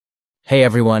Hey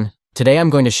everyone, today I'm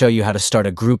going to show you how to start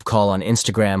a group call on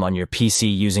Instagram on your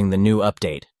PC using the new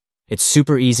update. It's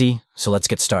super easy, so let's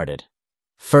get started.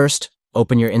 First,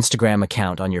 open your Instagram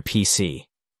account on your PC.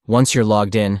 Once you're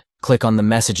logged in, click on the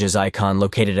messages icon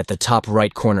located at the top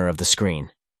right corner of the screen.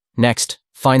 Next,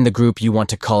 find the group you want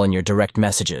to call in your direct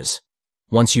messages.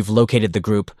 Once you've located the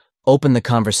group, open the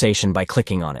conversation by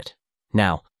clicking on it.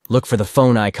 Now, look for the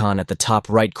phone icon at the top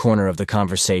right corner of the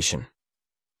conversation.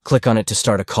 Click on it to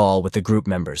start a call with the group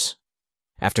members.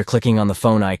 After clicking on the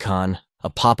phone icon, a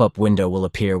pop-up window will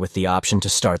appear with the option to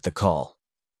start the call.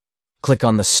 Click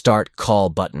on the Start Call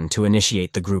button to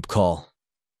initiate the group call.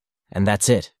 And that's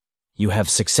it. You have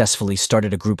successfully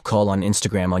started a group call on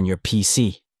Instagram on your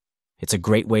PC. It's a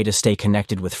great way to stay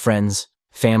connected with friends,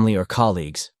 family, or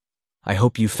colleagues. I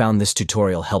hope you found this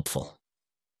tutorial helpful.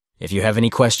 If you have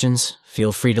any questions,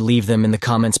 feel free to leave them in the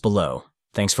comments below.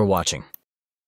 Thanks for watching.